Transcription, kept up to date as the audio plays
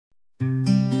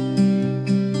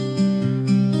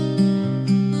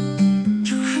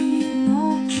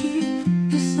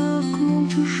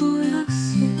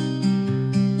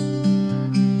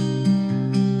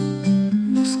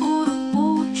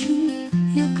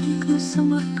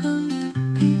Самарканд.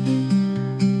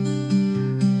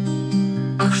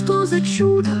 Ах, что за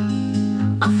чудо!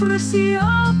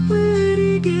 Афросиап и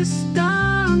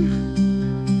Регистан.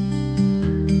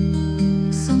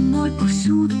 Со мной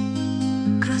повсюду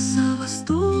краса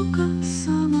Востока,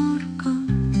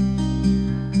 Самарканд.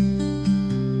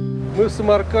 Мы в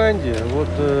Самарканде, вот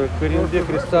Коренбек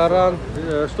ресторан.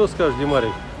 Что скажешь,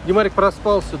 Димарик? Димарик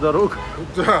проспал всю дорогу.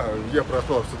 Да, я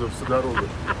проспал всю дорогу.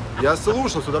 Я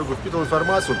слушал всю дорогу, впитывал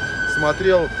информацию,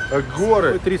 смотрел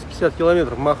горы. Мы 350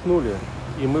 километров махнули,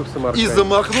 и мы в Самарканде. И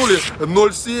замахнули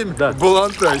 0,7 да. в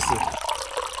Алантайсе.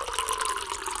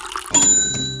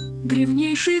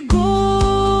 Древнейший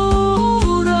город,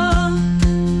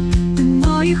 ты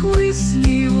моих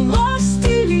мыслей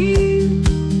властелин.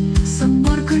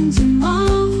 Самарканде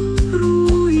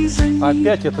Мавру и за ним.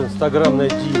 Опять эта инстаграмная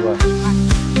дива.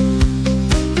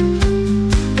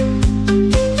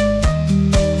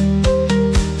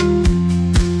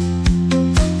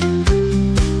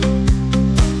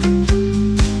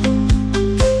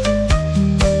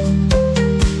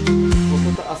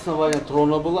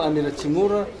 Трона была Амира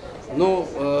Тимура, но,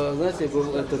 знаете,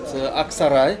 был этот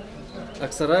Аксарай,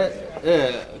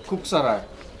 Куксарай.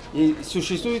 И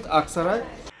существует Аксарай.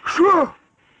 Что?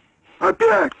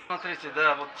 Опять? Смотрите,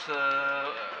 да, вот...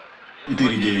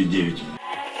 499.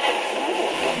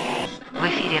 В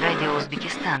эфире радио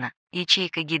Узбекистана.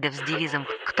 Ячейка гидов с девизом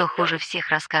 «Кто хуже всех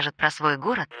расскажет про свой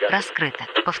город» раскрыта.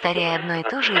 Повторяя одно и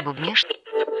то же и бубнешь.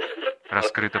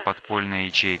 Раскрыта подпольная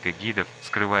ячейка гидов,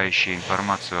 скрывающая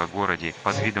информацию о городе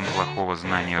под видом плохого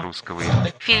знания русского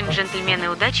языка. Фильм «Джентльмены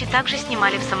удачи» также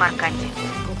снимали в Самарканде.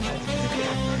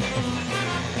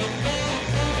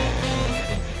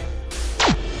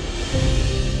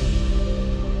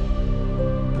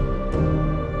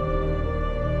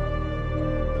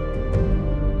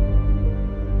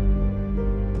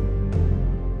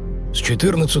 С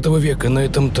XIV века на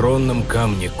этом тронном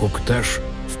камне Кукташ,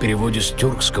 в переводе с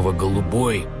тюркского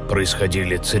 «голубой»,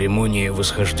 происходили церемонии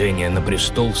восхождения на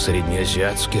престол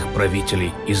среднеазиатских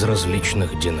правителей из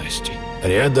различных династий.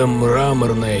 Рядом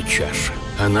мраморная чаша.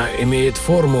 Она имеет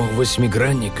форму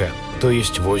восьмигранника, то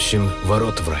есть 8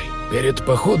 ворот в рай. Перед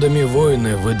походами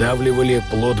воины выдавливали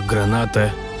плод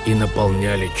граната и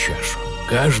наполняли чашу.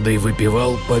 Каждый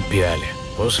выпивал по пиале.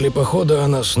 После похода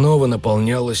она снова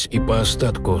наполнялась, и по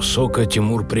остатку сока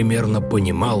Тимур примерно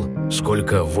понимал,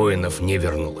 сколько воинов не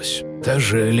вернулось. Та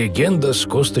же легенда с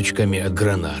косточками от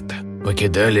граната.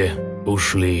 Покидали,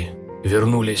 ушли,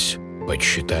 вернулись,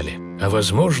 подсчитали. А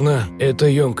возможно, это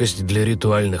емкость для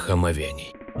ритуальных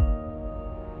омовений.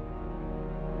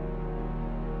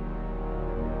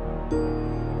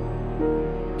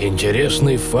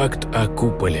 Интересный факт о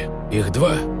куполе. Их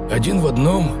два. Один в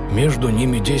одном, между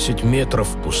ними 10 метров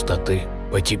пустоты.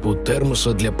 По типу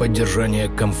термоса для поддержания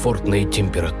комфортной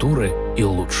температуры и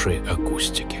лучшей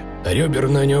акустики. Ребер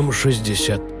на нем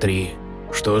 63,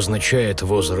 что означает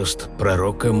возраст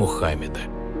пророка Мухаммеда.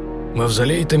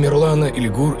 Мавзолей Тамерлана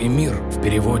Эмир, в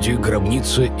переводе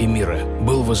 «Гробница Эмира»,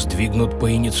 был воздвигнут по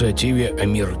инициативе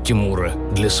Амир Тимура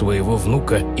для своего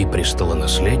внука и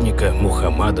престолонаследника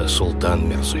Мухаммада Султан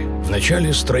Мирзы. В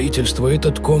начале строительства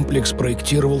этот комплекс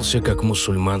проектировался как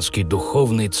мусульманский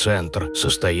духовный центр,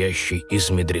 состоящий из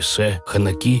медресе,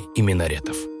 ханаки и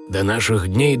минаретов. До наших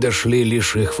дней дошли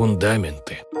лишь их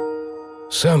фундаменты.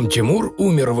 Сам Тимур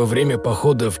умер во время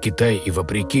похода в Китай и,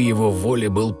 вопреки его воле,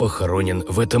 был похоронен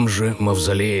в этом же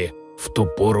мавзолее, в ту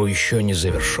пору еще не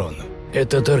завершенном.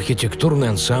 Этот архитектурный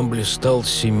ансамбль стал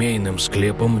семейным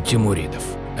склепом тимуридов.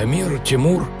 Амир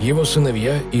Тимур, его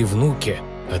сыновья и внуки,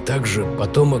 а также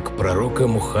потомок пророка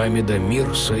Мухаммеда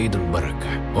мир Саид Барака.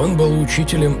 Он был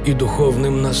учителем и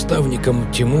духовным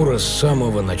наставником Тимура с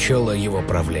самого начала его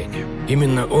правления.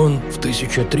 Именно он в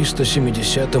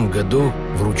 1370 году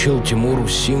вручил Тимуру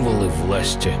символы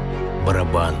власти –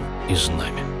 барабан и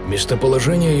знамя.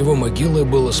 Местоположение его могилы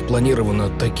было спланировано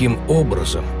таким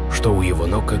образом, что у его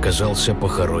ног оказался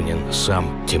похоронен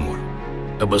сам Тимур.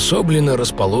 Обособленно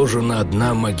расположена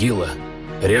одна могила,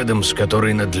 рядом с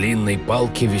которой на длинной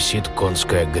палке висит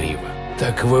конская грива.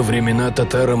 Так во времена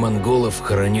татаро-монголов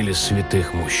хоронили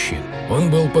святых мужчин. Он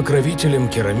был покровителем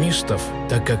керамистов,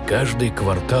 так как каждый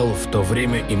квартал в то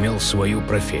время имел свою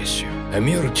профессию.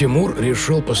 Амир Тимур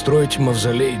решил построить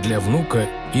мавзолей для внука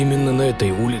именно на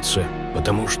этой улице,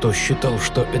 потому что считал,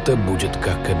 что это будет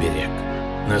как оберег.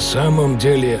 На самом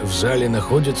деле в зале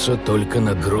находятся только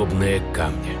надгробные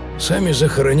камни. Сами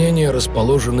захоронения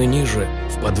расположены ниже,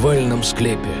 в подвальном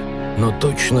склепе, но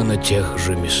точно на тех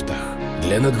же местах.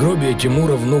 Для надгробия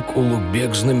Тимура внук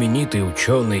Улугбек, знаменитый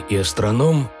ученый и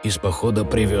астроном, из похода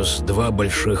привез 2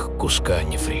 больших куска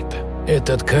нефрита.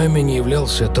 Этот камень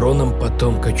являлся троном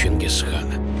потомка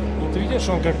Чингисхана. Вот видишь,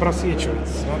 он как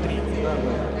просвечивается, смотри.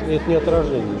 Это не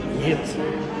отражение. Нет,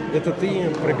 это ты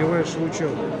пробиваешь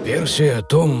лучом. Версия о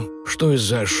том, что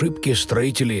из-за ошибки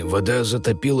строителей вода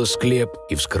затопила склеп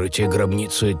и вскрытие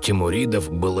гробницы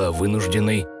тимуридов была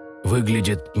вынужденной,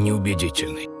 выглядит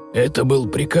неубедительной. Это был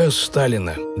приказ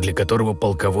Сталина, для которого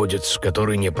полководец,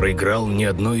 который не проиграл ни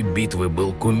одной битвы,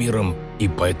 был кумиром, и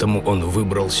поэтому он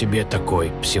выбрал себе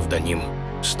такой псевдоним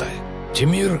 – Сталь.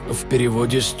 Тимир в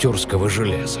переводе с тюркского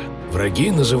железа.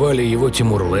 Враги называли его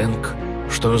Тимурленг,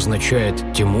 что означает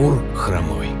 «Тимур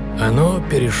хромой». Оно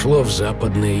перешло в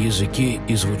западные языки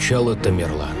и звучало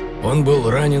Тамерлан. Он был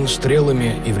ранен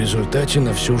стрелами и в результате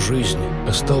на всю жизнь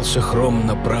остался хром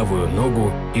на правую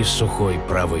ногу и с сухой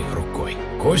правой рукой.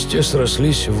 Кости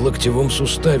срослись в локтевом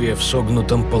суставе в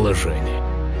согнутом положении.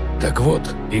 Так вот,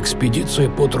 экспедиция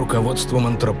под руководством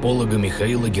антрополога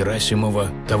Михаила Герасимова,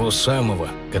 того самого,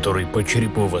 который по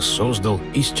черепу воссоздал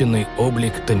истинный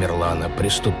облик Тамерлана,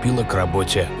 приступила к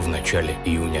работе в начале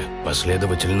июня,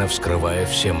 последовательно вскрывая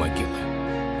все могилы.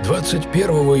 21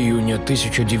 июня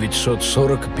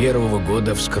 1941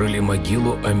 года вскрыли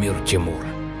могилу Амир Тимура.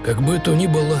 Как бы то ни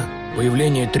было,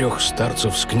 появление 3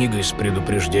 старцев с книгой с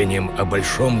предупреждением о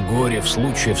большом горе в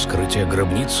случае вскрытия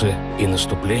гробницы и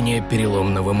наступление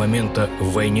переломного момента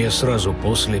в войне сразу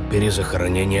после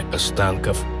перезахоронения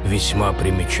останков весьма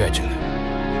примечательно.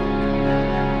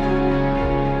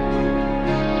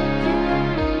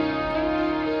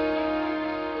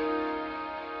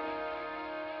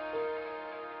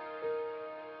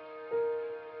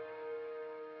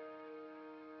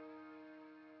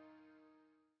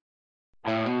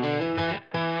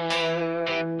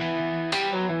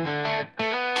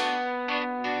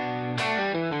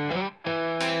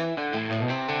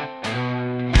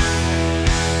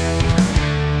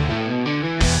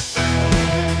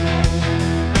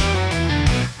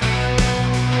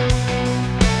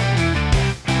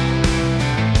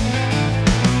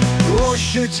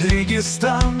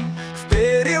 Регистан, в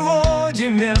переводе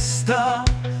места,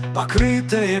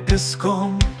 покрытое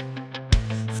песком.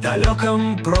 В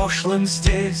далеком прошлом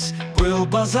здесь был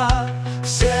базар.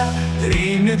 Все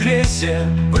 3 медведя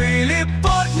были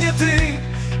подняты,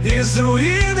 из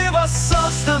руины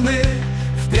воссозданы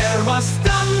в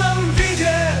первозданном виде.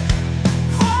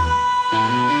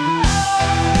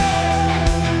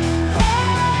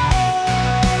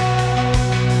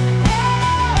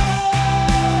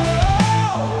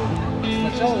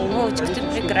 Вовочка, ты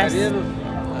прекрасен.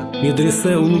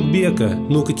 Медресе Улугбека,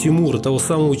 внука Тимура, того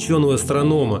самого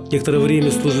ученого-астронома, некоторое время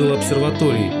служил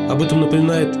обсерваторией. Об этом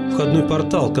напоминает входной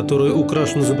портал, который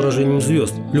украшен изображением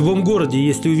звезд. В любом городе,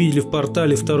 если увидели в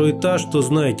портале 2-й этаж, то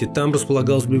знаете, там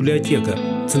располагалась библиотека.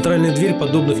 Центральная дверь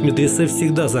подобных медресе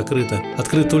всегда закрыта.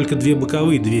 Открыты только 2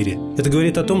 боковые двери. Это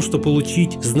говорит о том, что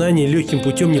получить знания легким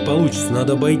путем не получится.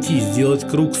 Надо обойти, сделать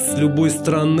круг с любой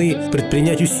стороны,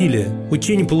 предпринять усилия.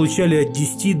 Учения получали от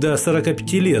 10 до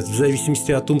 45 лет, в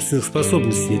зависимости от умственных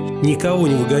способностей. Никого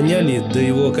не выгоняли до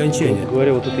его окончания.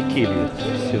 Говоря, вот это келья.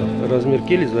 Все. Размер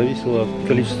кельи зависел от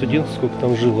количества студентов, сколько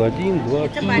там жило. 1,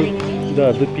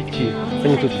 2, до 5.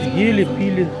 Они тут ели,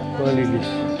 пили, молились,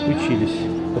 учились.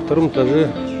 На 2-м этаже,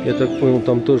 я так понял,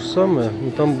 там то же самое,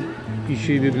 но там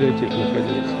еще и библиотека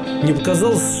находилась. Мне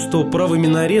показалось, что правый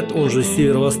минарет, он же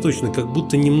северо-восточный, как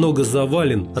будто немного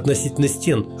завален относительно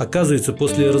стен. Оказывается,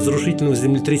 после разрушительного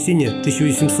землетрясения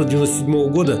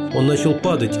 1897 года он начал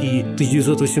падать, и к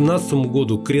 1918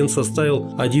 году крен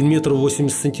составил 1 метр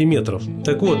 80 сантиметров.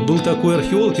 Так вот, был такой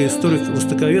археолог и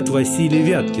историк-востоковед Василий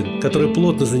Вяткин, который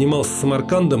плотно занимался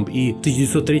Самаркандом, и в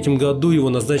 1903 году его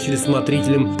назначили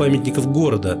смотрителем памятников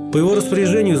города. По его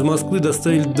распоряжению из Москвы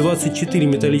доставили 24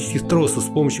 металлических троса, с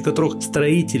помощью которых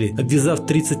строители, обвязав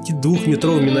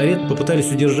 32-метровый минарет, попытались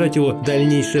удержать его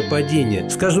дальнейшее падение.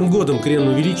 С каждым годом крен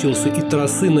увеличился, и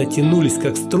тросы натянулись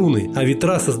как струны, а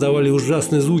ветра создавали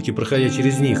ужасные звуки, проходя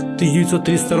через них. В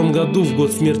 1932 году, в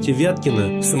год смерти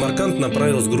Вяткина, в Самарканд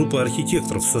направилась группа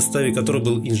архитекторов, в составе которой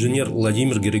был инженер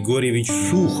Владимир Григорьевич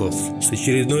Шухов. С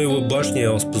очередной его башней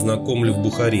я вас познакомлю в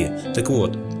Бухаре. Так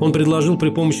вот, он предложил при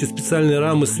помощи специальной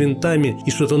рамы с винтами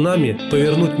и шатунами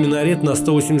повернуть минарет на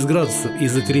 180 градусов и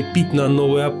закрепить на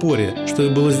новой опоре, что и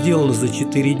было сделано за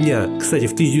 4 дня. Кстати,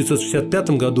 в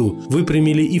 1965 году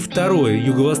выпрямили и 2-й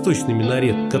юго-восточный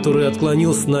минарет, который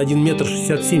отклонился на 1 метр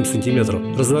 67 сантиметров.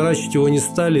 Разворачивать его не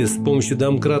стали, с помощью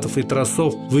домкратов и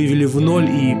тросов вывели в ноль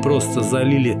и просто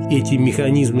залили эти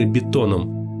механизмы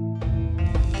бетоном.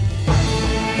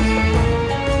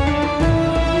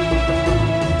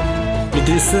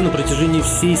 Медресе на протяжении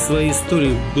всей своей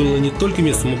истории было не только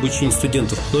местом обучения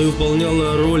студентов, но и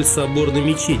выполняло роль соборной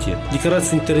мечети. В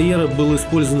декорации интерьера было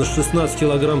использовано 16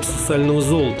 килограмм сусального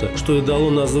золота, что и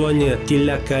дало название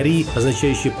 «теля-кари»,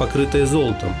 означающее «покрытое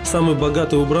золотом». Самое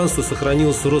богатое убранство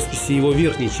сохранилось в росписи его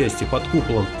верхней части, под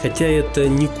куполом. Хотя это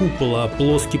не купол, а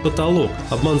плоский потолок.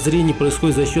 Обман зрения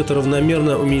происходит за счет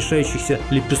равномерно уменьшающихся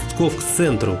лепестков к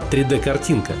центру,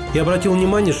 3D-картинка. Я обратил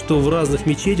внимание, что в разных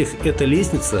мечетях эта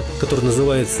лестница, которая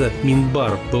называется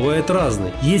минбар, бывает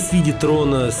разной. Есть в виде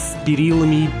трона, с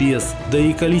перилами и без, да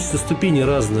и количество ступеней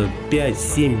разное, 5,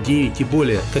 7, 9 и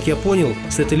более. Как я понял,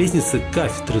 с этой лестницы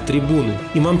кафедры, трибуны.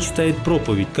 Имам читает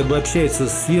проповедь, как бы общается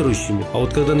с верующими, а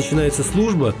вот когда начинается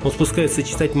служба, он спускается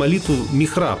читать молитву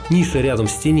михраб, ниша рядом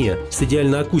в стене, с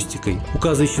идеальной акустикой,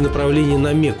 указывающей направление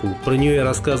на Мекку. Про нее я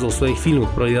рассказывал в своих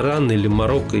фильмах про Иран или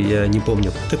Марокко, я не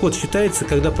помню. Так вот, считается,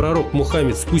 когда пророк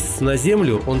Мухаммед спустится на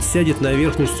землю, он сядет на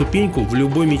верхнюю ступеньку в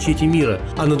любой мечети мира,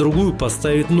 а на другую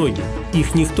поставит ноги.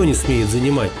 Их никто не смеет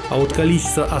занимать. А вот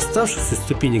количество оставшихся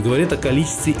ступеней говорит о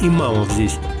количестве имамов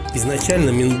здесь. Изначально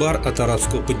минбар от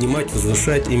арабского «поднимать»,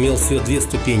 «возвышать» имел всего 2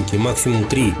 ступеньки, максимум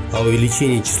 3, а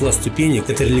увеличение числа ступенек –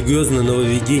 это религиозное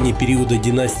нововведение периода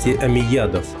династии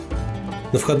Омейядов.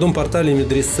 На входном портале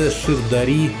медресе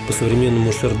Шир-Дари,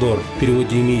 по-современному Шердор, в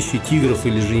переводе «имеющий тигров»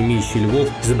 или же «имеющий львов»,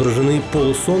 изображены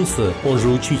полусолнце, он же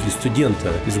учитель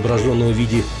студента, изображенного в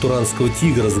виде туранского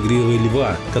тигра с гривой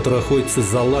льва, который охотится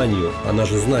за ланью, она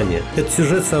же знание. Этот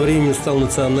сюжет со временем стал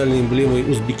национальной эмблемой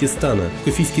Узбекистана. В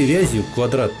куфийской вязью,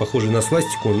 квадрат, похожий на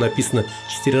свастику, написано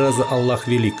 4 раза «Аллах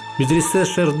велик». В медресе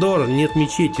Шердор нет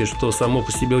мечети, что само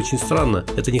по себе очень странно.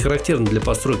 Это не характерно для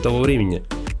построек того времени.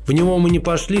 В него мы не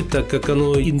пошли, так как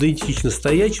оно идентично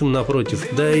стоячему напротив,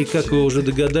 да и, как вы уже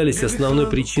догадались, основной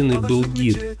причиной был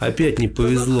гид. Опять не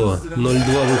повезло, 0,2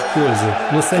 в их пользу,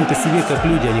 но сами по себе как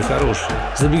люди они хорошие.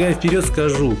 Забегая вперед,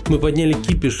 скажу, мы подняли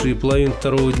кипиш и половину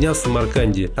второго дня в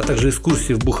Самарканде, а также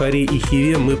экскурсии в Бухаре и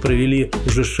Хиве мы провели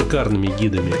уже с шикарными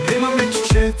гидами.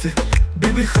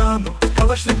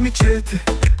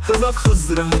 Хазрат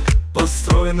Хызра,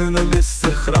 построенный на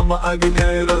месте храма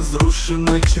огня и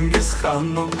разрушенный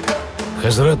Чингисханом.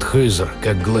 Хазрат Хызр,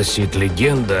 как гласит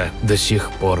легенда, до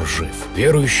сих пор жив.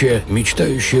 Верующие,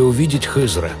 мечтающие увидеть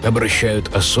Хызра,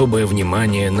 обращают особое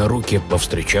внимание на руки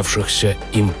повстречавшихся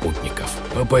им путников.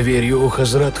 По поверью, у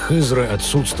Хазрат Хызра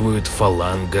отсутствует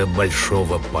фаланга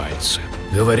большого пальца.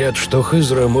 Говорят, что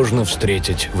Хызра можно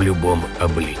встретить в любом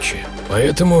обличии.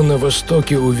 Поэтому на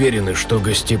Востоке уверены, что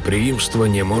гостеприимство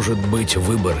не может быть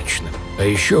выборочным. А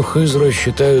еще Хызра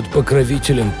считают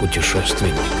покровителем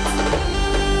путешественников.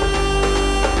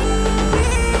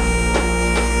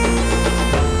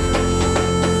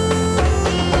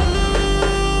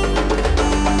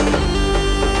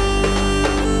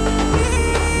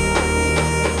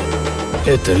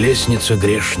 Это лестница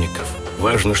грешников.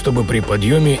 Важно, чтобы при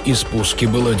подъеме и спуске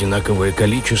было одинаковое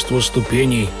количество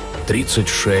ступеней –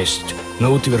 36,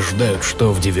 но утверждают,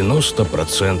 что в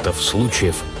 90%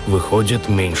 случаев выходит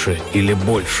меньше или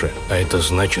больше, а это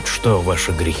значит, что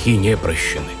ваши грехи не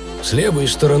прощены. С левой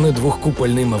стороны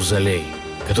двухкупольный мавзолей,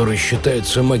 который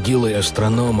считается могилой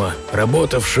астронома,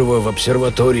 работавшего в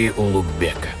обсерватории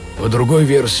Улугбека. По другой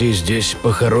версии, здесь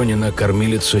похоронена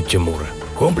кормилица Тимура.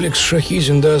 Комплекс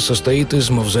Шахи-Зинда состоит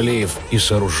из мавзолеев и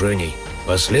сооружений,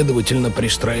 последовательно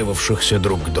пристраивавшихся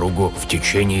друг к другу в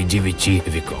течение 9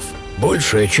 веков.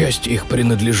 Большая часть их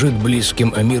принадлежит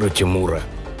близким Амира Тимура,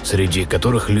 среди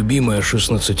которых любимая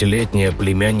 16-летняя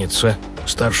племянница,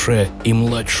 старшая и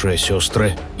младшая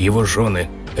сестры, его жены,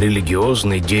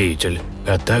 религиозный деятель,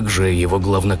 а также его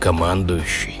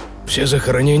главнокомандующий. Все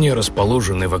захоронения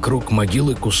расположены вокруг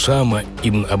могилы Кусама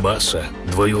ибн Аббаса,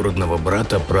 двоюродного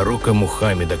брата пророка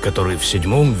Мухаммеда, который в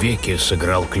VII веке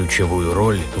сыграл ключевую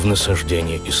роль в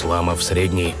насаждении ислама в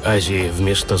Средней Азии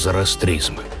вместо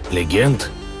зороастризма. Легенд,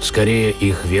 скорее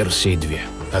их версий 2.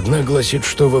 Одна гласит,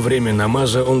 что во время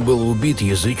намаза он был убит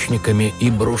язычниками и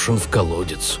брошен в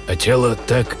колодец, а тело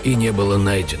так и не было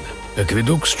найдено.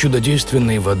 Акведук с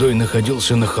чудодейственной водой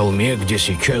находился на холме, где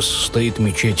сейчас стоит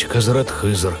мечеть Хазрат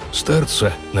Хызр,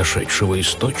 старца, нашедшего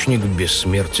источник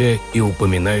бессмертия и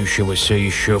упоминающегося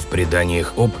еще в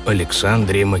преданиях об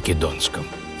Александре Македонском.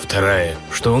 Вторая,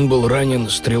 что он был ранен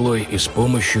стрелой и с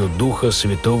помощью духа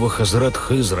святого Хазрат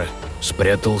Хызра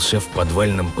спрятался в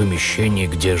подвальном помещении,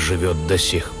 где живет до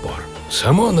сих пор.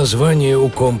 Само название у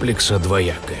комплекса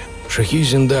двоякое.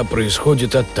 Шахи-Зинда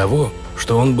происходит от того,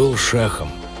 что он был шахом,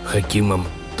 хакимом,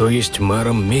 то есть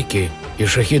мэром Мекки, и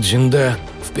Шахи-Зинда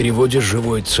в переводе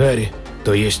 «живой царь»,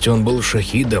 то есть он был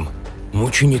шахидом,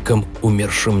 мученикам,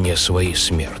 умершим не своей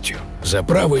смертью. За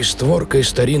правой створкой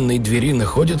старинной двери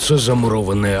находится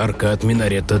замурованная арка от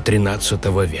минарета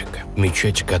XIII века,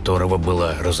 мечеть которого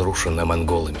была разрушена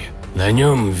монголами. На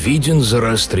нем виден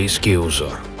зороастрийский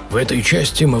узор. В этой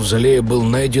части мавзолея был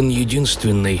найден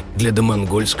единственный для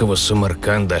домонгольского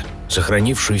Самарканда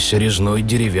сохранившийся резной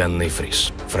деревянный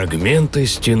фриз. Фрагменты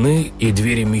стены и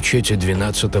двери мечети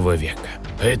XII века.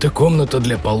 А это комната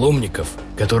для паломников,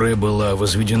 которая была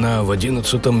возведена в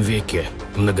XI веке,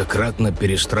 многократно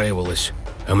перестраивалась.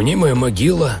 А мнимая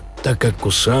могила, так как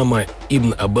Кусама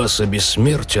ибн Аббаса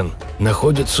бессмертен,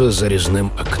 находится за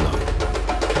резным окном.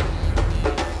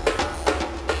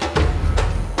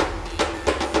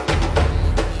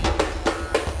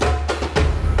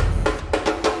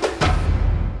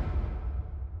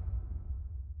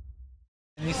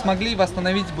 Смогли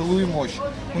восстановить былую мощь.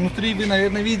 Внутри вы,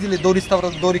 наверное, видели до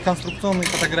реконструкционной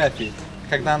фотографии,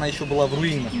 когда она еще была в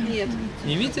руинах. Нет.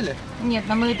 Не видели? Нет,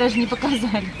 нам ее даже не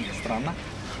показали. Странно.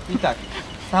 Итак,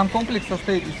 сам комплекс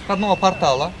состоит из входного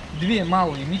портала, две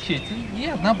малые мечети и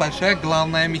одна большая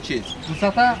главная мечеть.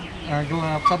 Высота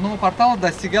входного портала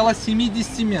достигала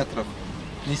 70 метров.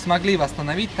 Не смогли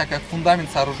восстановить, так как фундамент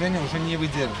сооружения уже не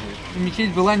выдерживает.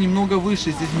 Мечеть была немного выше,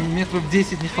 здесь метров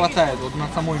 10 не хватает. Вот на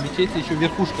самой мечети еще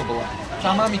верхушка была.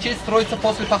 Сама мечеть строится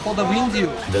после похода в Индию.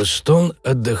 Достон,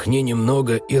 отдохни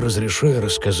немного и разреши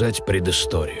рассказать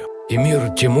предысторию.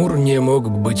 Эмир Тимур не мог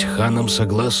быть ханом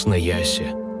согласно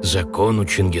Ясе, закону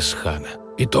Чингисхана.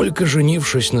 И только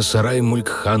женившись на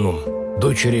Сарай-Мульк-Ханум,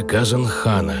 дочери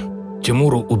Казан-хана,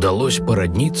 Тимуру удалось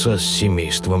породниться с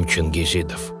семейством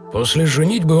чингизидов. После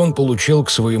женитьбы он получил к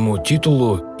своему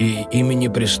титулу и имени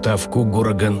приставку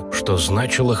Гураган, что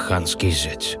значило «ханский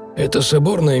зять». Это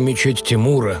соборная мечеть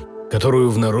Тимура, которую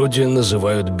в народе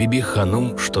называют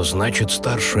Биби-Ханум, что значит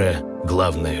 «старшая,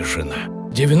 главная жена».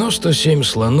 97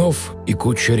 слонов и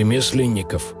куча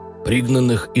ремесленников,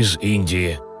 пригнанных из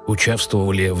Индии,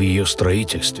 участвовали в ее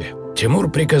строительстве. Тимур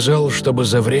приказал, чтобы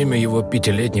за время его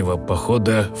 5-летнего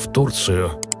похода в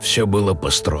Турцию все было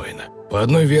построено. По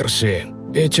одной версии,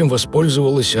 этим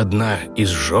воспользовалась одна из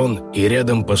жен и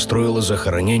рядом построила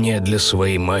захоронение для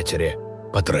своей матери,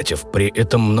 потратив при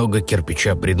этом много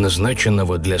кирпича,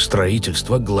 предназначенного для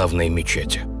строительства главной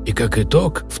мечети. И как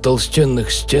итог, в толстенных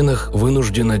стенах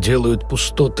вынужденно делают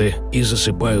пустоты и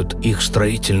засыпают их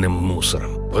строительным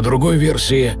мусором. По другой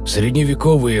версии,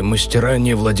 средневековые мастера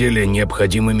не владели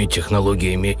необходимыми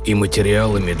технологиями и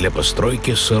материалами для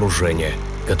постройки сооружения,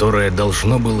 которое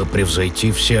должно было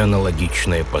превзойти все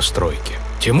аналогичные постройки.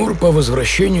 Тимур по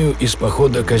возвращению из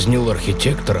похода казнил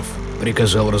архитекторов,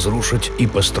 приказал разрушить и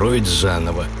построить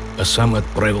заново, а сам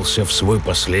отправился в свой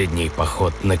последний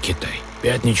поход на Китай.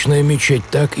 Пятничная мечеть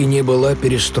так и не была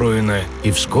перестроена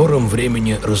и в скором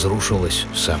времени разрушилась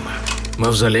сама.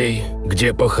 Мавзолей,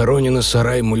 где похоронена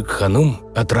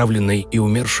Сарай-Мульк-Ханум, отравленный и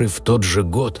умерший в тот же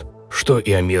год, что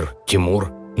и Амир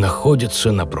Тимур,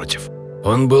 находится напротив.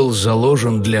 Он был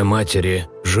заложен для матери,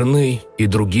 жены и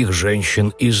других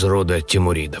женщин из рода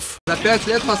тимуридов. За 5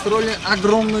 лет построили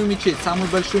огромную мечеть, самую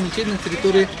большую мечеть на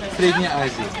территории Средней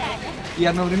Азии. И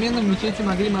одновременно в мечети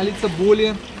могли молиться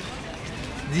более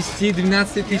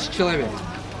 10-12 тысяч человек.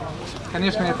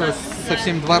 Конечно, это со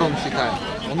всем двором считаю.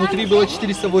 Внутри было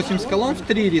 480 колонн в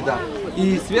 3 ряда.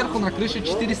 И сверху на крыше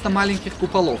 400 маленьких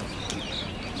куполов.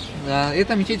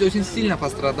 Эта мечеть очень сильно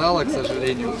пострадала, к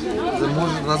сожалению.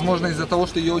 Возможно, из-за того,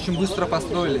 что ее очень быстро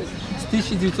построили. С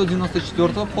 1994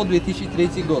 по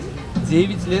 2003 год.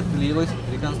 9 лет длилась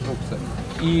реконструкция.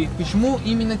 И почему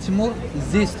именно Тимур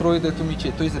здесь строит эту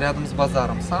мечеть, то есть рядом с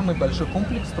базаром? Самый большой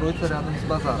комплекс строится рядом с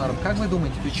базаром. Как вы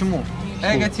думаете, почему?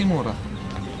 Эго Тимура.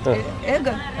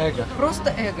 Эго? Эго. Просто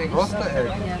эго. Просто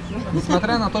эго.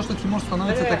 Несмотря на то, что Тимур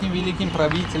становится таким великим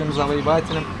правителем,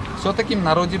 завоевателем, все-таки в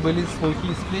народе были слухи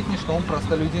и сплетни, что он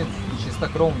простолюдин и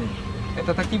чистокровный.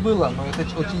 Это так и было, но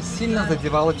это очень сильно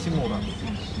задевало Тимура.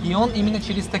 И он именно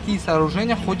через такие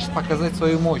сооружения хочет показать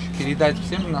свою мощь, передать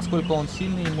всем, насколько он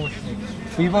сильный и мощный.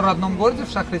 В его родном городе,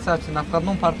 в Шахи-Зинде, на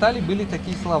входном портале были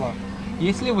такие слова: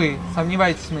 «Если вы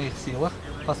сомневаетесь в моих силах,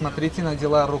 посмотрите на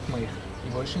дела рук моих,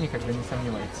 и больше никогда не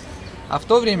сомневайтесь». А в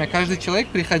то время каждый человек,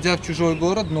 приходя в чужой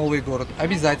город, новый город,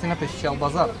 обязательно посещал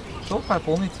базар, чтобы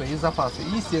пополнить свои запасы.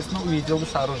 И, естественно, увидел бы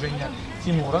сооружение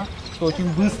Тимура, что очень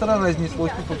быстро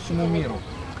разнеслось по всему миру.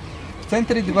 В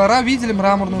центре двора видели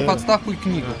мраморную подставку и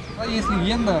книгу. Есть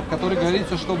легенда, в которой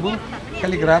говорится, что был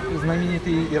каллиграф,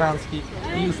 знаменитый иранский,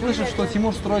 и, услышав, что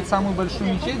Тимур строит самую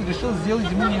большую мечеть, решил сделать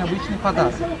ему необычный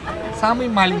подарок. Самый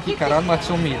маленький Коран во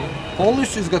всем мире,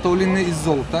 полностью изготовленный из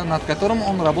золота, над которым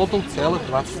он работал целых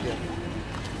 20 лет.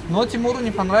 Но Тимуру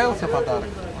не понравился подарок.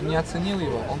 Он не оценил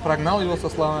его, он прогнал его со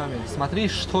словами: «Смотри,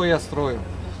 что я строю,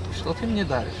 и что ты мне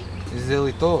даришь?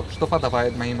 Сделай то, что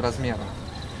подобает моим размерам».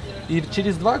 И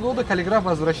через 2 года каллиграф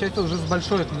возвращается уже с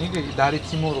большой книгой и дарит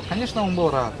Тимуру. Конечно, он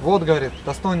был рад. Вот, говорит,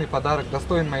 достойный подарок,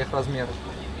 достоин моих размеров.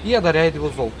 И одаряет его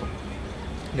золотом.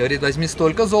 Говорит: возьми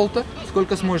столько золота,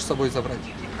 сколько сможешь с собой забрать.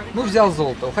 Ну, взял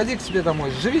золото, уходи к себе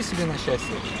домой, живи себе на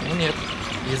счастье. Ну нет,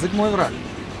 язык мой враг.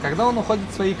 Когда он уходит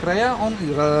в свои края, он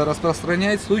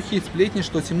распространяет слухи и сплетни,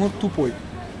 что Тимур тупой,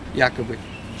 якобы,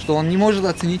 что он не может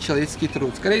оценить человеческий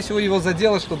труд. Скорее всего, его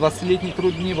задело, что 20-летний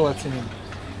труд не был оценен.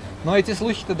 Но эти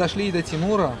слухи-то дошли и до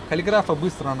Тимура, каллиграфа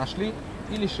быстро нашли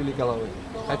и лишили головы.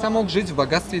 Хотя мог жить в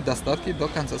богатстве и достатке до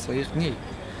конца своих дней.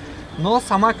 Но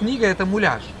сама книга — это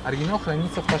муляж. Оригинал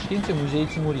хранится в Ташкенте, в музее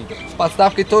Тимуридов. С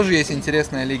подставкой тоже есть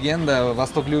интересная легенда.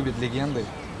 Восток любит легенды.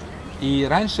 И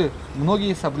раньше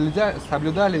многие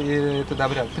соблюдали этот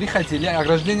обряд. Приходили,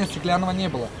 ограждения стеклянного не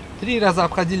было. 3 раза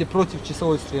обходили против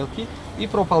часовой стрелки и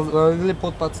проползали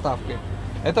под подставкой.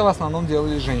 Это в основном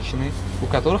делали женщины, у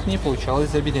которых не получалось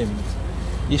забеременеть.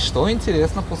 И что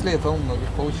интересно, после этого у многих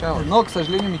получалось. Но, к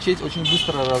сожалению, мечеть очень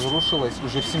быстро разрушилась.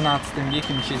 Уже в 17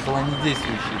 веке мечеть была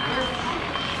недействующей.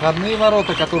 Входные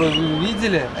ворота, которые вы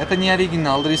видели, это не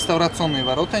оригинал, реставрационные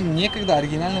ворота. Некогда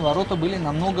оригинальные ворота были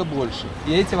намного больше.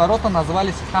 И эти ворота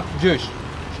назывались хафджёш,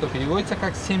 что переводится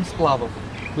как 7 сплавов.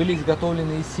 Были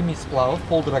изготовлены из 7 сплавов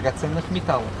полудрагоценных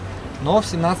металлов. Но в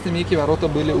 17 веке ворота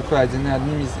были украдены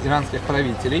одним из иранских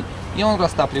правителей, и он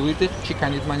растапливает их,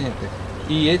 чеканит монеты.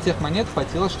 И этих монет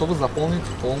хватило, чтобы заполнить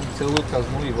целую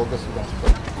казну его государства.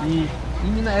 И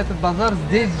именно этот базар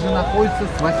здесь же находится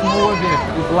с 8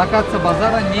 века. И локация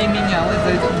базара не менялась за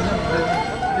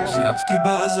эти... Сиабский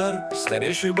базар,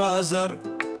 старейший базар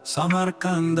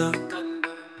Самарканда.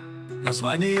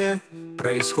 Название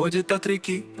происходит от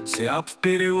реки Сиаб, в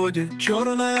переводе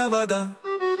черная вода.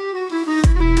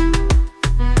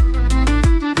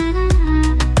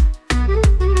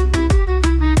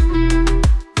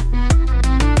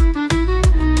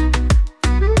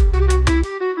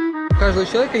 У каждого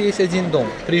человека есть один дом.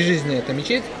 При жизни это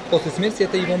мечеть, после смерти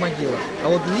это его могила. А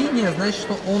вот линия значит,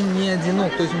 что он не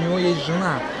одинок, то есть у него есть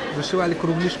жена. Вышивали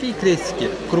кругляшки и крестики.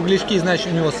 Кругляшки значит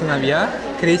у него сыновья,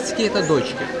 крестики это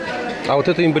дочки. А вот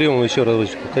это эмбрион, еще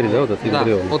разочек повтори, да, вот это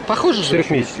эмбрион? Вот похоже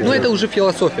же? Ну это уже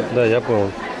философия. Да, я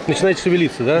понял. Начинает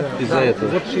шевелиться, да, из-за этого?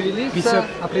 Вот шевелиться,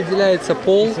 определяется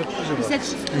пол.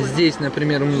 56. Здесь,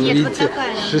 например, вы видите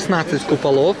 16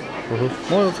 куполов.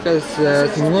 Можно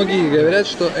сказать, многие говорят,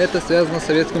 что это связано с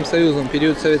Советским Союзом. В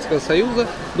период Советского Союза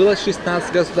было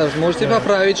 16 государств. Можете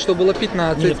поправить, что было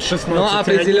 15. Нет, 16. Но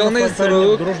определенный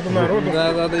срок. Дружба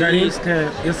народов, Корейская,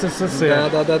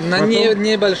 СССР. На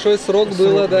небольшой срок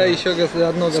было, еще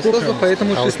одно государство,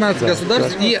 поэтому 16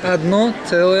 государств и одно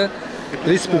целая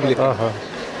республика.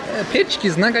 Перчики —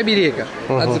 знак оберега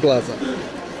от сглаза.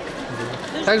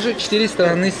 Также 4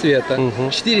 стороны света,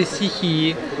 4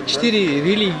 стихии, 4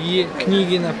 религии,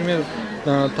 книги, например,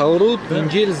 Таурут,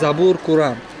 Инджиль, Забур,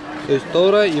 Коран. То есть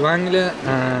Тора, Евангелие,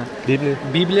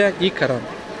 Библия и Коран.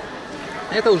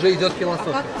 Это уже идет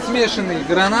философия. Смешанный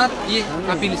гранат и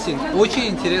апельсин. Очень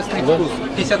интересный вкус.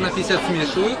 50 на 50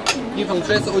 смешивают, и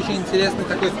получается очень интересный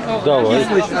такой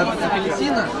кислость от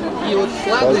апельсина и вот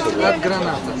сладость от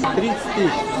граната. 30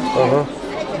 тысяч.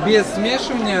 Без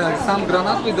смешивания сам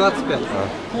гранат будет 25.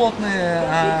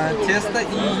 Плотное тесто,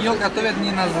 и ее готовят не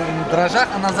на дрожжах,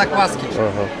 а на закваске.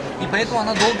 И поэтому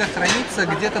она долго хранится,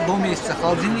 где-то до месяца. В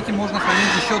холодильнике можно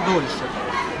хранить еще дольше.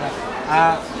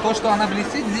 А то, что она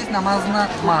блестит, здесь намазано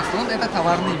маслом, это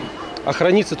товарный вид. А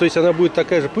хранится, то есть она будет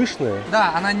такая же пышная?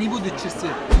 Да, она не будет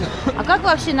черстветь. А как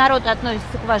вообще народ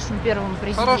относится к вашему первому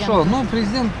президенту? Хорошо, ну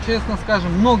президент, честно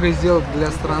скажем, многое сделал для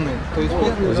страны. То есть,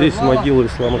 здесь могила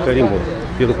Ислама Каримова,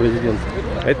 первый президент.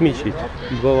 А это мечеть.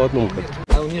 2 в одном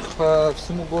как-то. У них по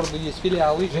всему городу есть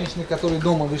филиалы. Женщины, которые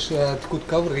дома ткут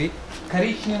ковры.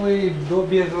 Коричневый до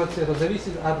бежевого цвета.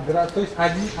 Зависит от града. То есть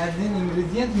один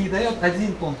ингредиент не дает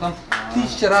 1 тон. Там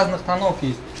 1000 разных тонов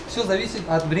есть. Все зависит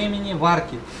от времени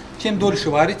варки. Чем дольше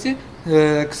варите,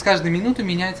 с каждой минутой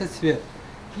меняется цвет.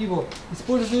 И вот,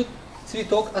 используют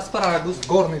цветок аспарагус,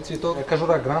 горный цветок,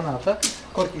 кожура граната,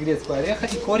 корки грецкого ореха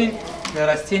и корень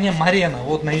растения марена.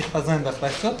 Вот на их фазендах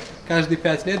растет. Каждые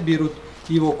 5 лет берут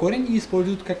его корень и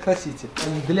используют как краситель.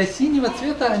 Для синего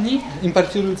цвета они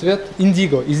импортируют цвет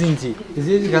индиго из Индии.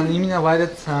 Здесь именно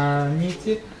варят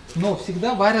нити, но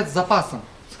всегда варят с запасом.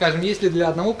 Скажем, если для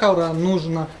одного ковра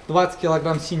нужно 20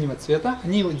 килограмм синего цвета,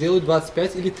 они делают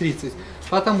 25 или 30.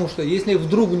 Потому что если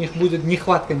вдруг у них будет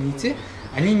нехватка нити,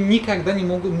 они никогда не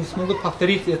смогут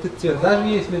повторить этот цвет. Даже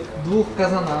если в 2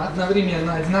 казанах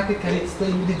одновременно одинаковое количество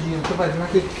ингредиентов,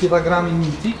 одинаковые килограммы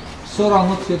нити, все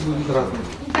равно цвет будет разный.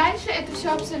 Дальше это все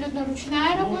абсолютно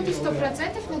ручная работа,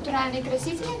 100% натуральные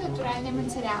красители, натуральные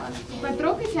материалы.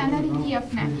 Потрогайте, она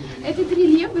рельефная. Этот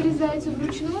рельеф вырезается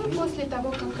вручную после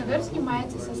того, как ковер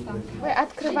снимается со станка. Вы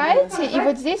открываете, и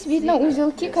вот здесь видно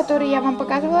узелки, которые я вам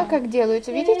показывала, как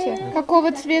делаются. Видите?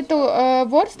 Какого цвета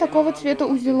ворс, такого цвета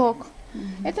узелок.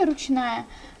 Это ручная.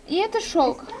 И это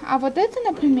шелк. А вот это,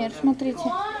 например, смотрите,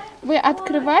 вы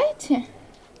открываете,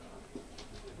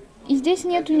 и здесь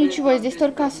нету ничего, здесь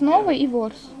только основа и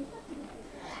ворс.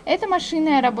 Это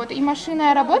машинная работа. И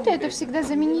машинная работа — это всегда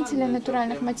заменители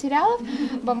натуральных материалов.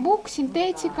 Бамбук,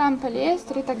 синтетика,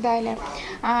 полиэстер и так далее.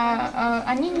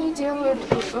 Они не делают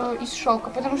из шелка,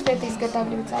 потому что это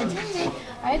изготавливается один день,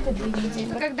 а это 2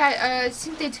 недели. Когда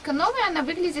синтетика новая, она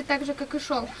выглядит так же, как и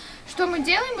шелк. Что мы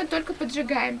делаем? Мы только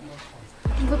поджигаем.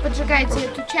 Вы поджигаете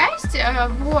эту часть,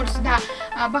 ворс, да,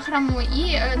 бахрому,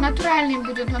 и натуральный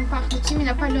будет он пахнуть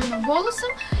именно паленым волосом,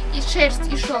 и шерсть,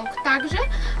 и шелк также.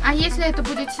 А если это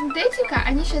будет синтетика,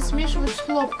 они сейчас смешивают с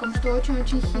хлопком, что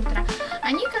очень-очень хитро.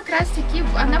 Они как раз таки,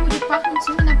 она будет пахнуть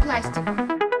именно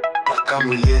пластиком. Пока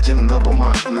мы едем на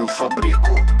бумажную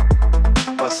фабрику,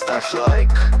 поставь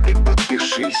лайк и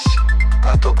подпишись,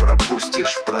 а то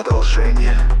пропустишь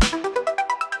продолжение.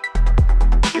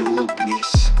 И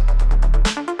улыбнись.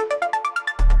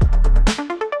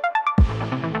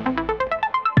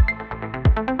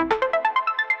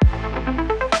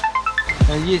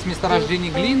 Есть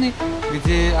месторождение глины,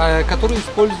 которые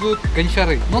используют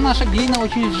гончары. Но наша глина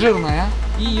очень жирная,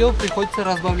 и ее приходится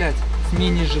разбавлять с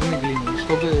менее жирной глиной,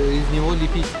 чтобы из него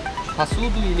лепить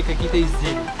посуду или какие-то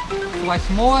изделия. С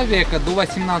 8 века до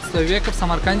 18 века в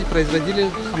Самарканде производили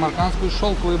самаркандскую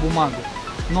шелковую бумагу.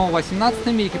 Но в 18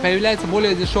 веке появляется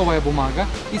более дешевая бумага,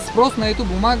 и спрос на эту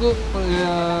бумагу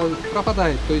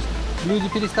пропадает, то есть люди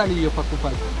перестали ее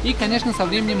покупать. И, конечно, со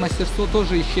временем мастерство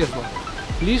тоже исчезло.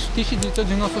 Лишь в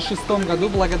 1996 году,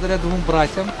 благодаря 2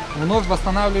 братьям, вновь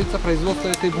восстанавливается производство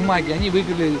этой бумаги. Они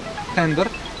выиграли тендер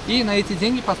и на эти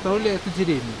деньги построили эту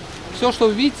деревню. Все, что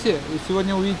вы видите,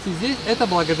 сегодня увидите здесь, это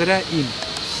благодаря им.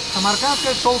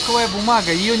 Самаркандская шелковая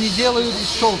бумага, ее не делают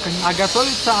из шелка, а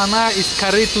готовится она из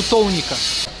коры тутовника.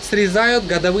 Срезают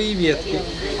годовые ветки,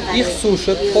 их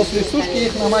сушат, после сушки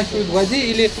их намачивают в воде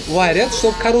или варят,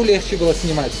 чтобы кору легче было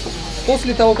снимать.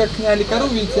 После того, как сняли кору,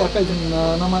 видите, опять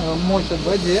мочат в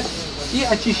воде и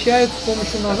очищают с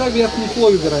помощью ножа, верхний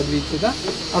слой убирают, видите, да?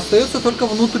 Остается только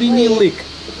внутренний лык.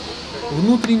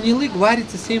 Внутренний лык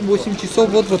варится 7-8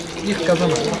 часов, вот их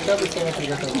казанок.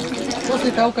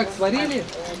 После того, как сварили,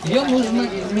 ее нужно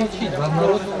измельчить в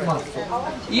однородную массу.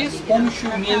 И с помощью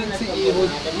мельницы, и вот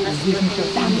здесь мы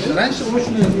сейчас видим. Раньше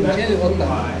вручную измельчали вот так,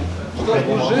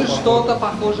 что уже что-то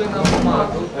похожее на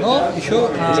бумагу, но еще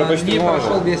не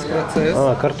прошел весь процесс.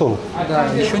 Картон. Да,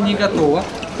 еще не готово.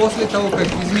 После того, как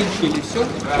измельчили все,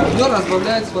 ее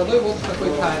разбавляют с водой вот в такой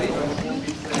таре.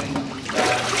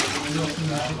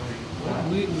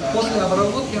 После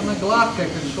обработки она гладкая,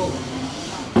 как шелк.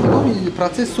 Потом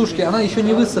процесс сушки, она еще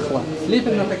не высохла.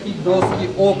 Лепим на такие доски,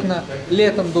 окна.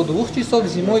 Летом до 2 часов,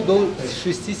 зимой до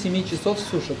 6-7 часов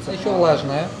сушатся. Еще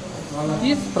влажная.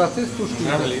 И процесс сушки.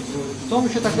 С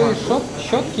помощью такой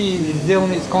щетки,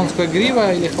 сделанной из конского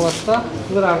грива или хвоста,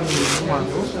 выравниваем бумагу.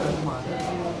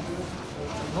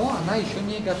 Но она еще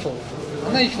не готова.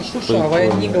 Она еще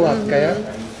шуршавая, не гладкая.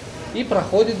 И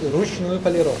проходит ручную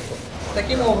полировку.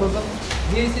 Таким образом,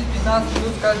 10-15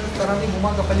 минут с каждой стороны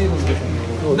бумага полируется.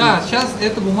 Да, сейчас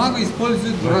эту бумагу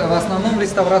используют в основном в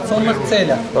реставрационных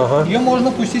целях. Ее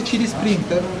можно пустить через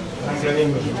принтер.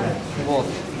 Вот.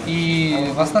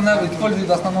 И используют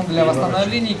в основном для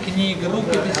восстановления книг,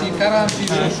 рукописей,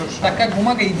 карандашей, так как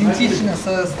бумага идентична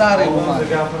со старой бумагой.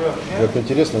 Как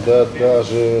интересно, да,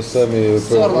 даже сами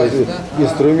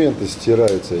инструменты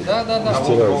стираются. Да.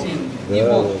 И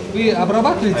вот, вы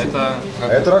обрабатываете?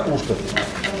 Это ракушка.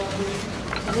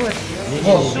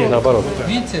 Вот. И наоборот.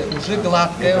 Видите, уже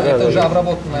гладкая, это уже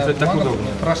обработанная бумага,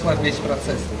 прошла весь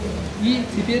процесс. И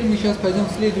теперь мы сейчас пойдем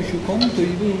в следующую комнату, и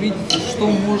вы увидите, что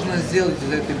можно сделать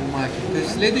из этой бумаги. То есть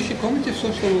в следующей комнате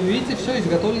все, что вы увидите, все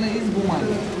изготовлено из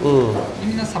бумаги.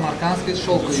 Именно самаркандской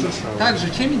шелковой. Также,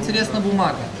 чем интересна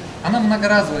бумага? Она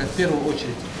многоразовая в первую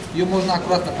очередь. Ее можно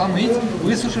аккуратно помыть,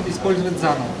 высушив, использовать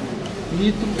заново.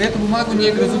 И эту бумагу не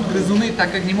грызут грызуны,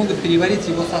 так как не могут переварить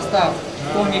его состав.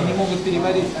 Помник не могут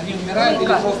переварить. Они умирают или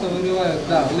просто вырывают,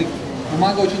 лык.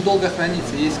 Бумага очень долго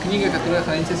хранится. Есть книга, которая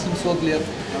хранится 700 лет.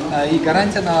 И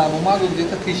гарантия на бумагу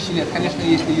где-то 1000 лет. Конечно,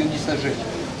 если ее не сожечь.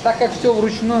 Так как все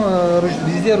вручную,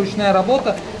 везде ручная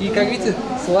работа. И как видите,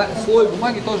 слой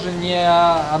бумаги тоже не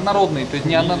однородный, то есть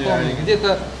не однотонный.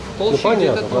 Где-то толще,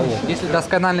 где-то тоньше. Если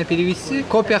досконально перевести,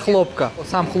 копия хлопка,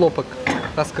 сам хлопок.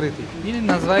 раскрытый. Или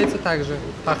называется также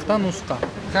тахта-нуска.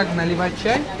 Как наливать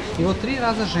чай, его 3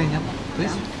 раза женят, то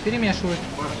есть перемешивают.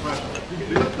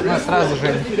 Сразу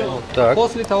женят. Так.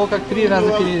 После того, как 3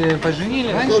 раза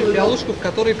поженили, раньше пиалушку, в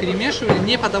которой перемешивали,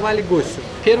 не подавали гостю.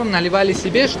 Первым наливали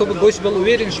себе, чтобы гость был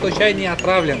уверен, что чай не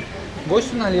отравлен.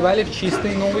 Гостю наливали в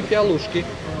чистые новые пиалушки.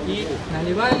 И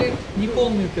наливали не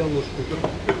полную пиалушку.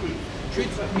 Чуть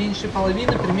меньше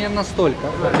половины, примерно столько.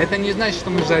 Это не значит,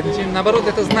 что мы жадничаем. Наоборот,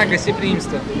 это знак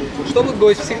гостеприимства. Чтобы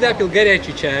гость всегда пил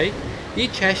горячий чай и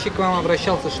чаще к вам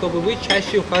обращался, чтобы вы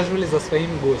чаще ухаживали за своим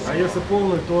гостем. А если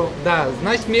полный, то... Да,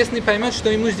 значит местный поймет, что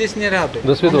ему здесь не рады.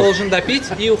 До свидания. Он должен допить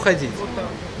и уходить.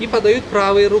 И подают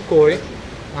правой рукой.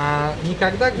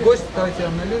 Никогда гость, давайте я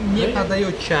налью, не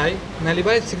подает чай,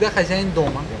 наливает всегда хозяин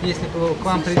дома. Если к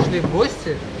вам пришли в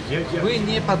гости, вы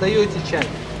не подаете чай.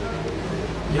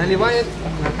 Наливает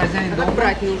хозяин дома.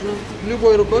 Брать нужно.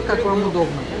 Любой рукой, как вам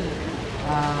удобно.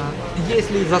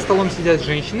 Если за столом сидят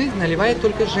женщины, наливает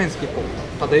только женский пол.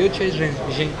 Подает чай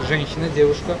женщина,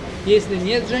 девушка. Если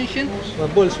нет женщин,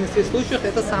 в большинстве случаев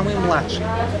это самый младший.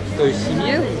 То есть в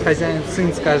семье хозяин,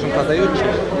 сын, скажем, подает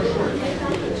чай.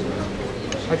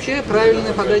 Вообще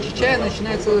правильная подача чая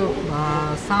начинается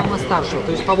с самого старшего,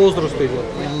 то есть по возрасту идет.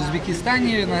 В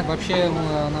Узбекистане, вообще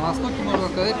на Востоке, можно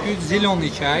сказать, пьют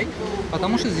зеленый чай,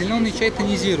 потому что зеленый чай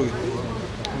тонизирует.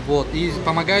 Вот, и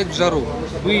помогает в жару.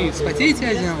 Вы вспотеете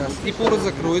один раз, и поры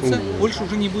закроются, больше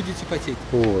уже не будете потеть.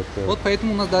 Вот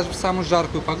поэтому у нас даже в самую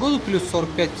жаркую погоду, плюс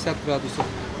 45-50 градусов,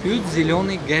 пьют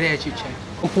зеленый горячий чай.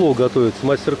 Плов готовится,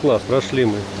 мастер-класс, прошли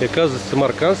мы. И оказывается,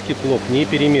 самаркандский плов не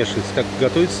перемешивается. Как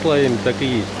готовится слоями, так и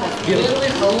есть. Первый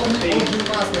холодный ужин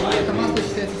масла. И это масло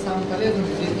считается самым полезным,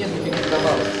 здесь нет никаких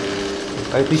добавок.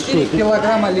 А это 4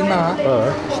 килограмма льна,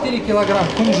 4 килограмма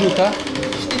кунжута,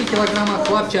 4 килограмма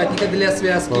хлопчатника для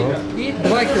связки и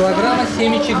 2 килограмма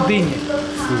семечек дыни.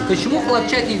 Почему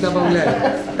хлопчатник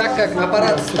добавляют? Так как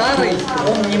аппарат старый,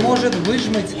 он не может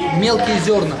выжмать мелкие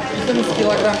зерна. 14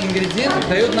 килограмм ингредиентов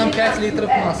дает нам 5 литров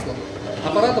масла.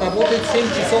 Аппарат работает 7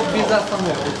 часов без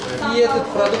остановки. И этот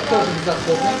продукт тоже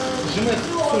безотходный. Жмых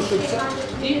сушится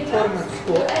и форма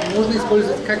скот можно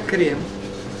использовать как крем.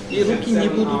 И руки не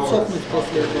будут сохнуть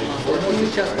после этого масла. Можно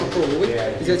сейчас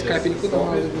попробовать, взять капельку,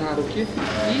 намазать на руки,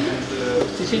 и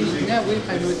в течение дня вы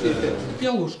поймете эффект.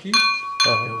 Пиалушки.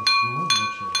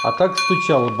 А так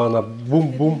стучала бы она,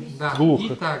 бум-бум, да,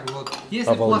 глухо. И так вот.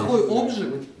 Если плохой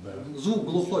обжиг, звук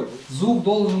глухой, звук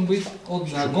должен быть,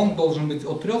 гонг должен быть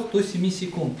от 3 до 7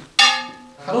 секунд.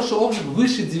 Хороший обжиг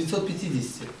выше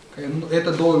 950.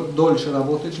 Это дольше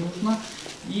работать нужно.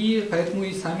 И поэтому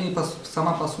и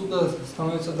сама посуда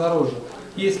становится дороже.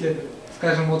 Если,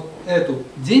 скажем, вот эту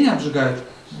день обжигают,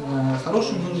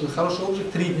 хороший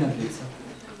обжиг 3 дня длится.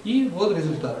 И вот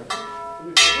результат.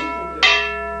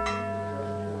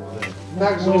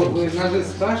 Также вы ножи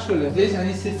спрашивали, здесь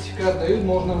они сертификат дают,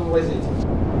 можно вывозить.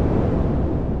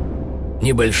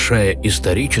 Небольшая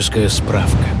историческая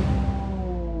справка.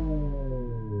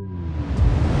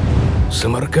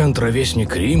 Самарканд —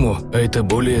 ровесник Риму, а это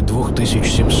более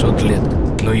 2700 лет.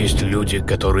 Но есть люди,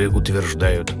 которые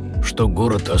утверждают, что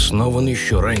город основан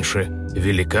еще раньше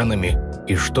великанами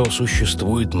и что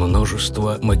существует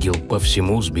множество могил по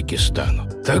всему Узбекистану.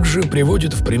 Также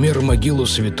приводит в пример могилу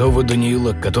святого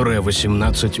Даниила, которая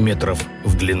 18 метров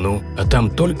в длину, а там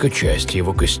только часть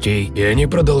его костей, и они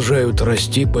продолжают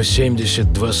расти по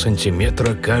 72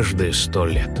 сантиметра каждые 100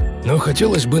 лет. Но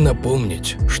хотелось бы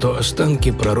напомнить, что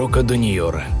останки пророка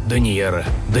Даниила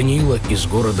из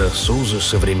города Сузы,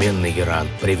 современный Иран,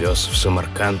 привез в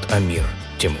Самарканд Амир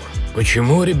Тимур.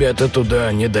 Почему ребята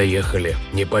туда не доехали,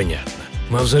 непонятно.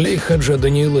 Мавзолей Хаджа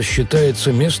Даниила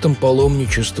считается местом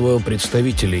паломничества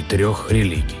представителей 3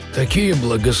 религий. Такие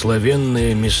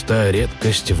благословенные места –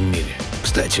 редкость в мире.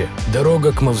 Кстати,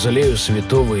 дорога к мавзолею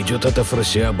святого идет от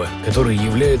Афросиаба, который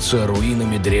является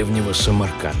руинами древнего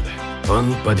Самарканда.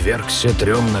 Он подвергся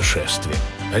 3 нашествиям.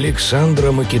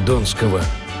 Александра Македонского,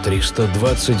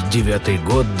 329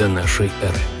 год до нашей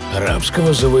эры.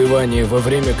 Арабского завоевания, во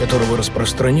время которого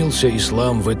распространился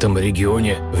ислам в этом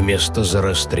регионе вместо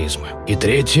зороастризма. И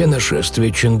 3-е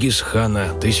нашествие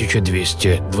Чингисхана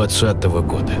 1220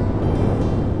 года.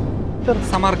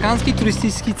 Самаркандский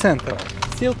туристический центр.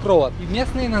 Silk Road. И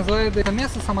местные называют это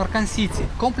место Самарканд-Сити.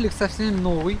 Комплекс совсем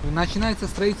новый. Начинается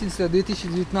строительство в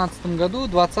 2019 году.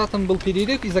 В 2020 был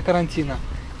перерыв из-за карантина.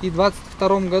 И в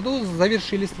 2022 году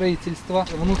завершили строительство.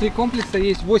 Внутри комплекса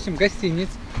есть 8 гостиниц,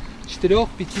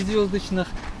 4-5-звездочных,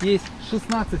 есть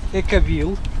 16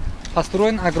 эко-вилл.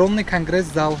 Построен огромный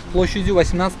конгресс-зал площадью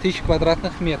 18 000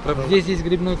 квадратных метров. Здесь есть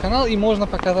грибной канал и можно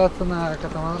покататься на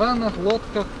катамаранах,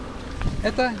 лодках.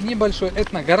 Это небольшой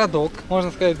этногородок,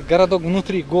 можно сказать, городок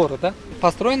внутри города,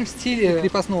 построен в стиле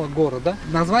крепостного города.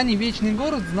 Название «Вечный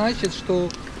город» значит, что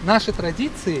наши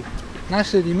традиции,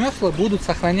 наши ремесла будут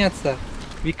сохраняться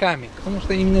веками, потому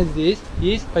что именно здесь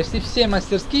есть почти все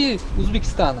мастерские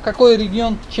Узбекистана. Какой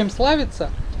регион чем славится,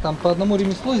 там по одному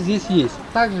ремеслу здесь есть.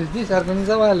 Также здесь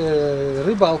организовали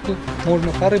рыбалку,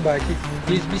 можно порыбачить.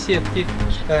 Есть беседки,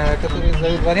 которые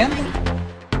сдают в аренду.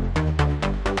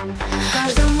 В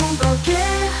каждом уголке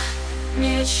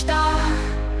мечта,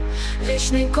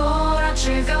 вечный город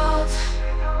живет.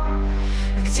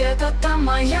 Где-то там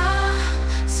моя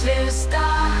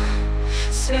звезда,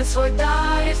 свет свой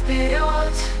дарит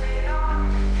вперед.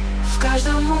 В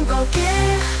каждом уголке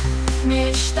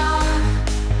мечта,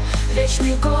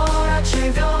 вечный город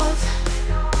живет.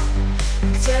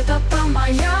 Где-то там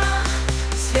моя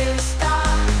звезда,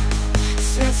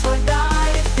 свет свой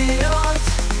дарит вперед.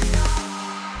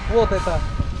 Вот эта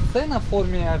сцена в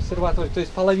форме обсерватории, то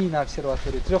есть половина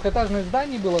обсерватории. Трехэтажное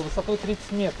здание было высотой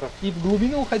 30 метров и в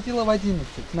глубину уходило в 11.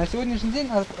 На сегодняшний день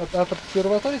от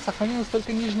обсерватории сохранилась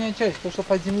только нижняя часть, то, что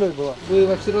под землей было. Вы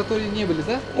в обсерватории не были,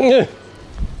 да? Нет.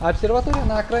 А обсерватория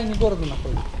на окраине города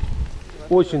находится.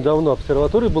 Очень давно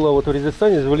обсерватория была вот в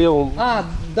Регистане, в левом. Да.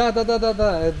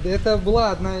 Это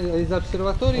была одна из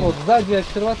обсерваторий. Вот сзади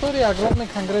обсерватории огромный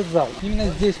конгресс-зал. Именно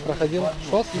здесь проходил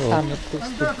ШОС и саммит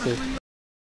конституции.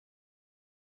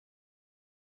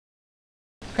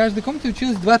 В каждой комнате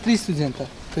училось 2-3 студента.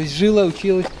 То есть жило,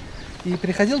 училось. И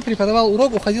приходил, преподавал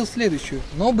урок, уходил в следующую.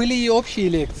 Но были и общие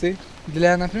лекции.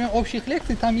 Для, например, общих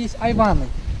лекций там есть айваны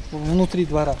внутри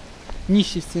двора,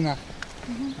 нищие в стенах.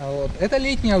 Вот. Это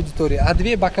летняя аудитория, а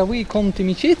две боковые комнаты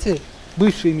мечети,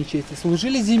 бывшие мечети,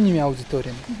 служили зимними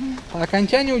аудиториями. По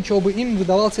окончанию учебы им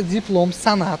выдавался диплом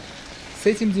санат. С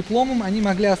этим дипломом они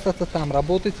могли остаться там,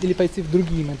 работать или пойти в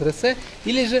другие медресе,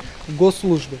 или же в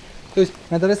госслужбы. То есть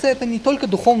медресе это не только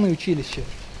духовное училище.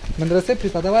 В медресе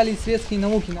преподавали и светские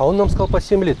науки. А он нам сказал по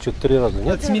 7 лет, что-то 3 раза,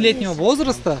 нет? От 7-летнего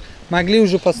возраста могли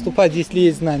уже поступать, если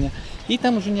есть знания. И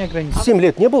там уже не ограничено. 7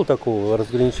 лет не было такого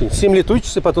разграничения? 7 лет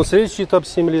учишься, потом следующий этап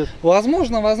 7 лет?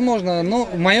 Возможно, но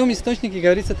в моем источнике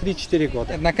говорится 3-4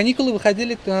 года. На каникулы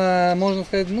выходили, можно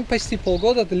сказать, почти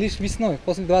полгода, лишь весной,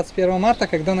 после 21 марта,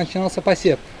 когда начинался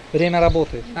посев. Время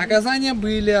работы. Наказания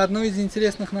были, одно из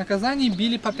интересных наказаний,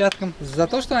 били по пяткам за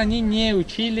то, что они не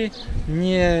учили,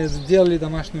 не сделали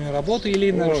домашнюю работу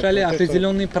или нарушали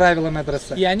определенные правила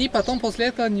медресе. И они потом после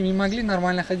этого не могли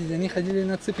нормально ходить, они ходили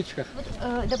на цыпочках. Вот,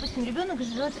 допустим, ребенок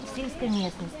живет в сельской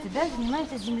местности, да,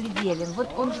 занимается земледелием. Вот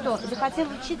он что, захотел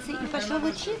учиться и пошел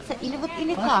учиться, или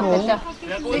как это?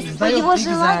 То есть по его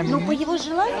желанию, по его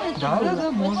желанию это было?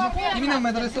 Да, можно. Именно в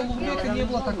медресе Улугбека не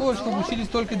было такого, чтобы учились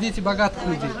только дети богатых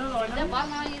людей.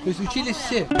 То есть учились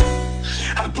все.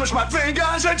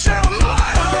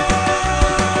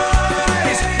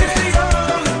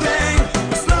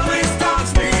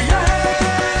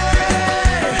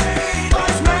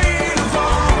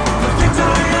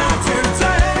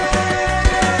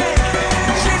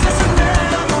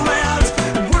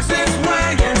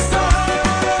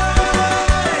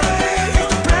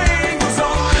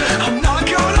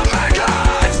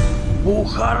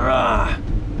 Бухара!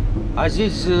 А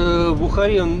здесь в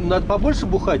Бухаре надо побольше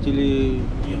бухать или...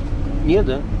 Нет. Нет,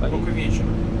 да? Только вечером.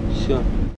 Все.